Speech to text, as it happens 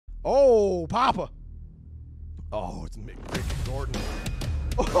Oh, Papa. Oh, it's Mick Gordon.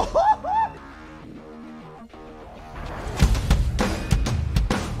 Oh,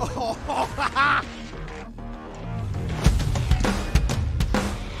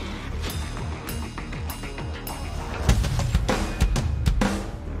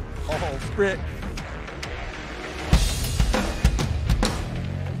 oh, frick.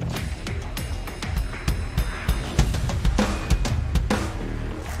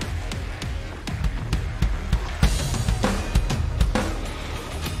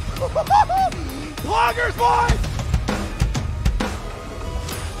 Loggers, boys!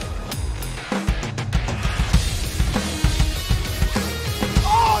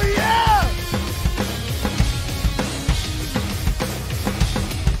 Oh, yeah!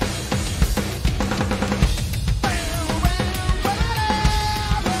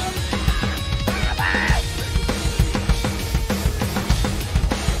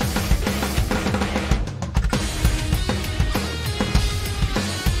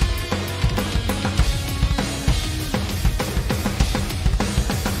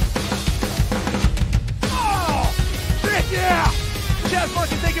 Yeah! Jeff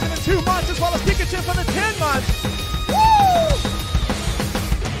Markin, thank you for the 2 months, as well as Pikachu for the 10 months. Woo!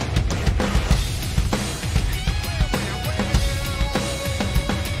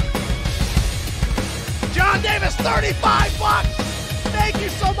 John Davis, 35 bucks. Thank you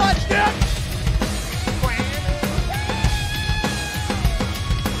so much, Nick.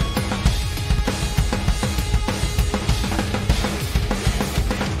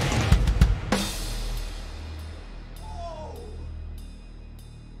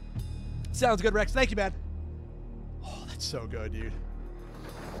 Sounds good, Rex. Thank you, man. Oh, that's so good, dude.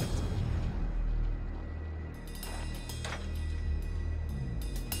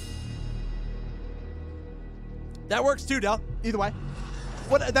 That works too, Del. Either way.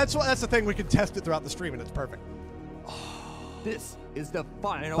 That's the thing. We can test it throughout the stream, and it's perfect. This is the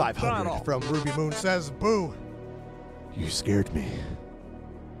final 500 battle. from Ruby Moon says, boo. You scared me.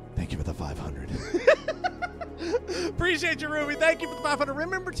 Thank you for the 500. Appreciate you, Ruby. Thank you for the 500.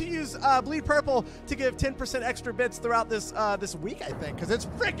 Remember to use Bleed Purple to give 10% extra bits throughout this this week, I think, because it's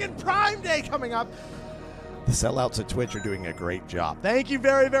freaking Prime Day coming up. The sellouts at Twitch are doing a great job. Thank you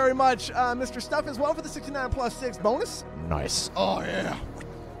very, very much, Mr. Stuff, as well for the 69+6 bonus. Nice. Oh, yeah.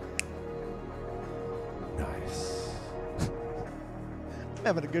 Nice.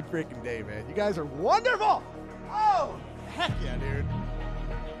 Having a good freaking day, man. You guys are wonderful. Oh, heck yeah, dude.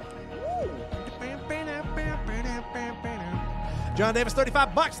 John Davis,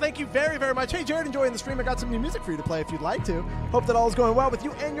 35 bucks. Thank you very, very much. Hey, Jared, enjoying the stream. I got some new music for you to play if you'd like to. Hope that all is going well with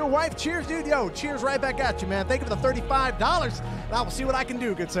you and your wife. Cheers, dude. Yo, cheers right back at you, man. Thank you for the $35. And I will see what I can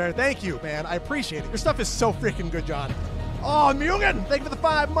do, good sir. Thank you, man. I appreciate it. Your stuff is so freaking good, John. Oh, Mugen, thank you for the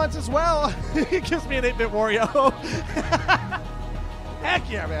 5 months as well. He gives me an 8-bit Wario.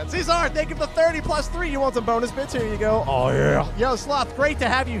 Heck yeah, man. Cesar, thank you for the 30+3. You want some bonus bits? Here you go. Oh, yeah. Yo, Sloth, great to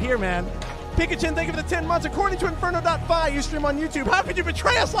have you here, man. Pikachu, thank you for the 10 months. According to Inferno.fi, you stream on YouTube. How could you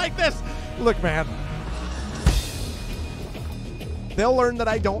betray us like this? Look, man. They'll learn that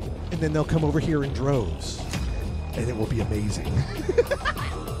I don't, and then they'll come over here in droves. And it will be amazing.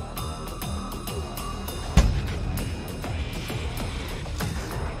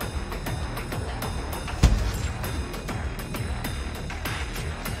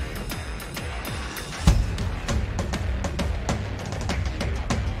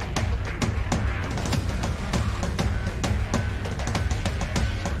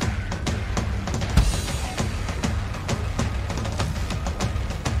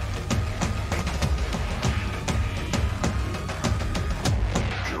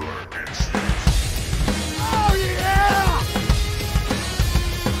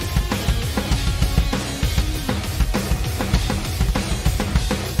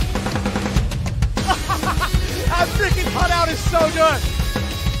 So good.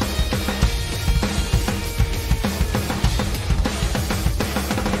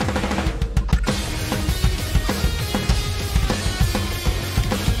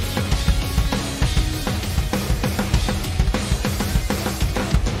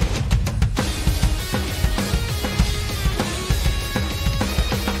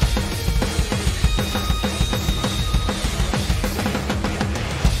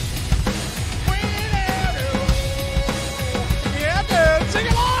 Yeah, dude.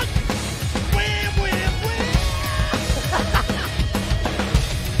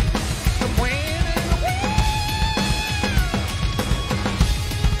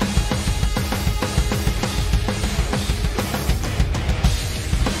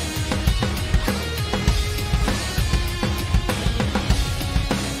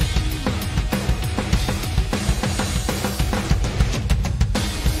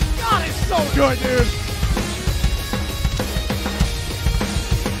 good, dude.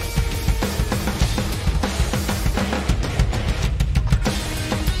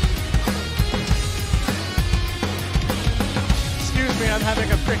 Excuse me, I'm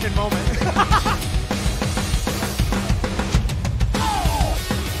having a freaking moment.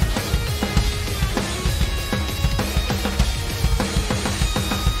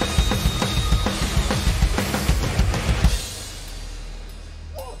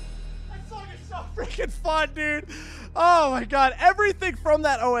 Freaking fun, dude. Oh my god, everything from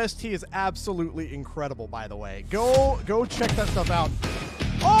that OST is absolutely incredible, by the way. Go check that stuff out.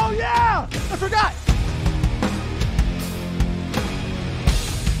 Oh yeah, I forgot.